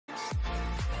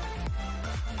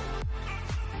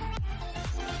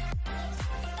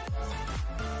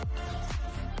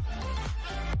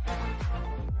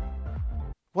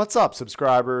What's up,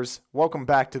 subscribers? Welcome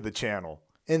back to the channel.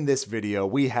 In this video,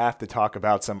 we have to talk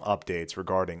about some updates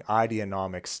regarding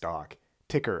Ideanomics stock,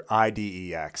 ticker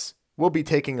IDEX. We'll be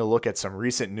taking a look at some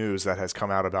recent news that has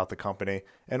come out about the company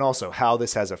and also how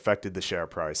this has affected the share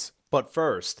price. But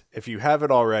first, if you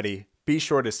haven't already, be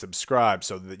sure to subscribe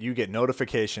so that you get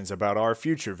notifications about our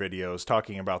future videos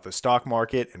talking about the stock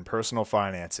market and personal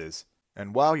finances.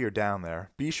 And while you're down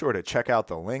there, be sure to check out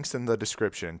the links in the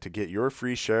description to get your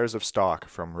free shares of stock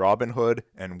from Robinhood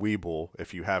and Webull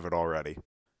if you haven't already.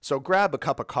 So grab a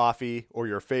cup of coffee or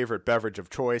your favorite beverage of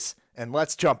choice and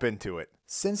let's jump into it.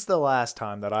 Since the last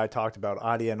time that I talked about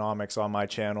Ideanomics on my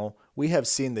channel, we have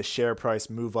seen the share price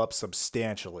move up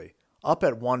substantially, up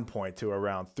at one point to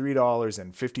around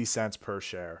 $3.50 per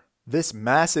share. This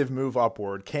massive move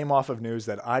upward came off of news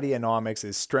that Ideanomics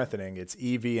is strengthening its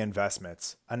EV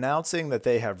investments, announcing that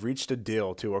they have reached a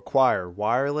deal to acquire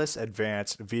Wireless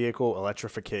Advanced Vehicle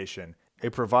Electrification,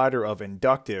 a provider of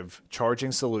inductive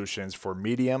charging solutions for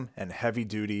medium and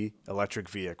heavy-duty electric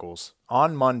vehicles.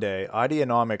 On Monday,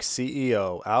 Ideanomics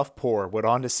CEO Alf Poor went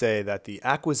on to say that the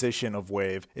acquisition of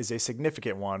Wave is a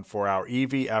significant one for our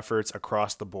EV efforts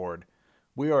across the board.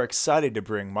 We are excited to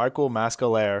bring Michael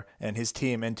Mascalaire and his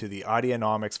team into the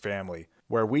Ideanomics family,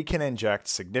 where we can inject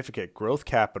significant growth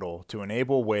capital to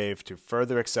enable Wave to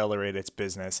further accelerate its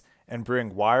business and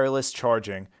bring wireless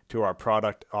charging to our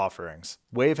product offerings.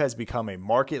 Wave has become a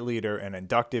market leader in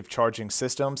inductive charging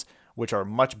systems, which are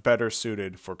much better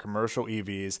suited for commercial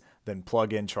EVs than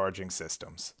plug-in charging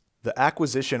systems. The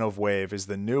acquisition of Wave is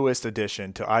the newest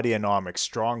addition to Ideanomics'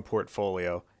 strong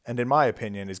portfolio, and in my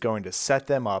opinion is going to set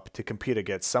them up to compete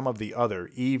against some of the other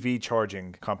EV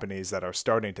charging companies that are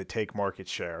starting to take market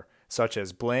share, such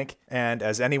as Blink, and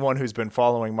as anyone who's been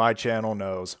following my channel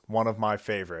knows, one of my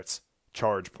favorites,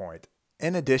 ChargePoint.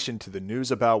 In addition to the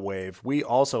news about Wave, we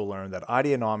also learned that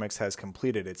Ideanomics has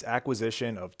completed its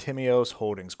acquisition of Timios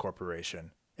Holdings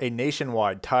Corporation, a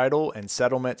nationwide title and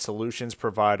settlement solutions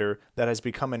provider that has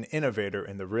become an innovator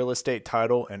in the real estate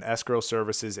title and escrow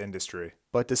services industry.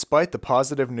 But despite the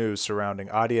positive news surrounding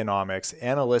Ideanomics,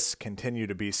 analysts continue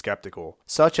to be skeptical,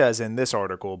 such as in this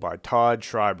article by Todd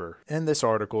Schreiber. In this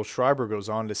article, Schreiber goes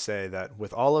on to say that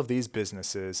with all of these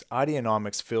businesses,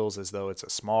 Ideanomics feels as though it's a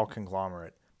small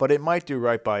conglomerate, but it might do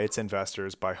right by its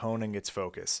investors by honing its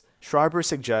focus. Schreiber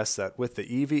suggests that with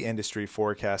the EV industry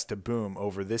forecast to boom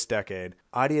over this decade,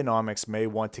 Ideanomics may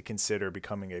want to consider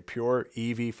becoming a pure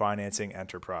EV financing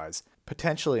enterprise,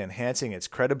 potentially enhancing its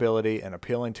credibility and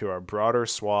appealing to a broader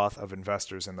swath of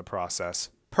investors in the process.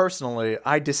 Personally,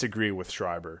 I disagree with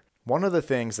Schreiber. One of the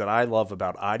things that I love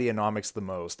about Ideanomics the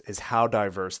most is how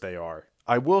diverse they are.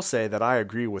 I will say that I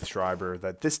agree with Schreiber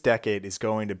that this decade is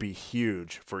going to be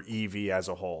huge for EV as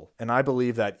a whole, and I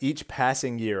believe that each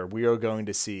passing year we are going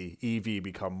to see EV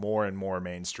become more and more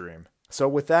mainstream. So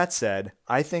with that said,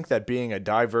 I think that being a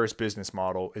diverse business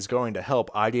model is going to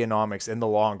help Ideanomics in the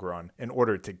long run in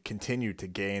order to continue to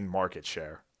gain market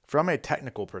share. From a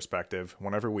technical perspective,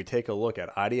 whenever we take a look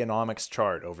at Ideanomics'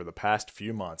 chart over the past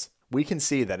few months, we can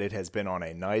see that it has been on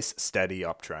a nice, steady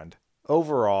uptrend.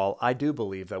 Overall, I do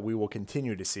believe that we will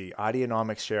continue to see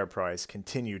Ideanomics' share price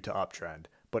continue to uptrend,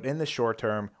 but in the short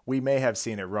term, we may have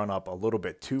seen it run up a little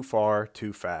bit too far,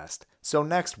 too fast. So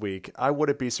next week, I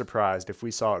wouldn't be surprised if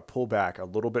we saw it pull back a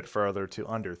little bit further to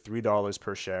under $3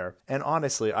 per share, and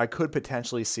honestly, I could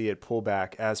potentially see it pull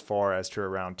back as far as to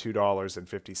around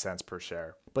 $2.50 per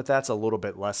share, but that's a little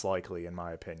bit less likely in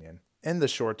my opinion. In the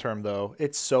short term though,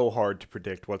 it's so hard to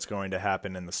predict what's going to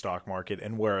happen in the stock market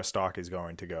and where a stock is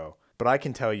going to go. But I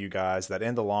can tell you guys that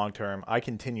in the long term, I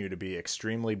continue to be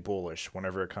extremely bullish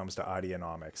whenever it comes to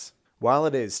Ideanomics. While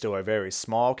it is still a very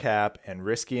small cap and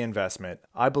risky investment,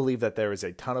 I believe that there is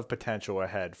a ton of potential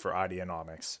ahead for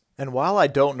Ideanomics. And while I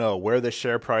don't know where the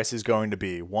share price is going to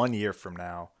be 1 year from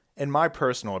now, in my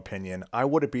personal opinion, I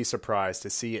wouldn't be surprised to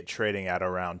see it trading at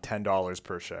around $10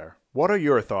 per share. What are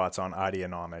your thoughts on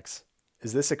Ideanomics?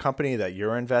 Is this a company that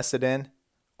you're invested in?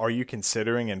 Are you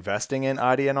considering investing in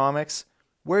Ideanomics?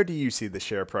 Where do you see the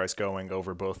share price going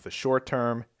over both the short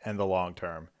term and the long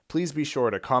term? Please be sure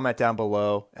to comment down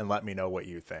below and let me know what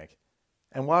you think.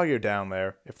 And while you're down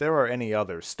there, if there are any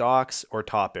other stocks or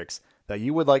topics that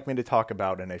you would like me to talk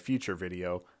about in a future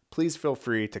video, please feel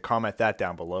free to comment that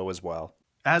down below as well.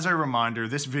 As a reminder,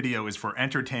 this video is for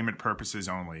entertainment purposes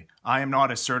only. I am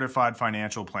not a certified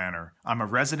financial planner. I'm a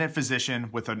resident physician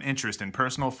with an interest in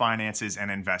personal finances and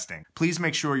investing. Please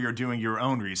make sure you're doing your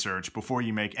own research before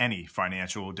you make any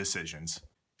financial decisions.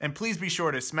 And please be sure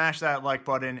to smash that like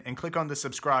button and click on the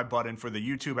subscribe button for the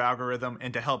YouTube algorithm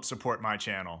and to help support my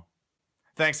channel.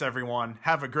 Thanks everyone.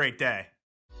 Have a great day.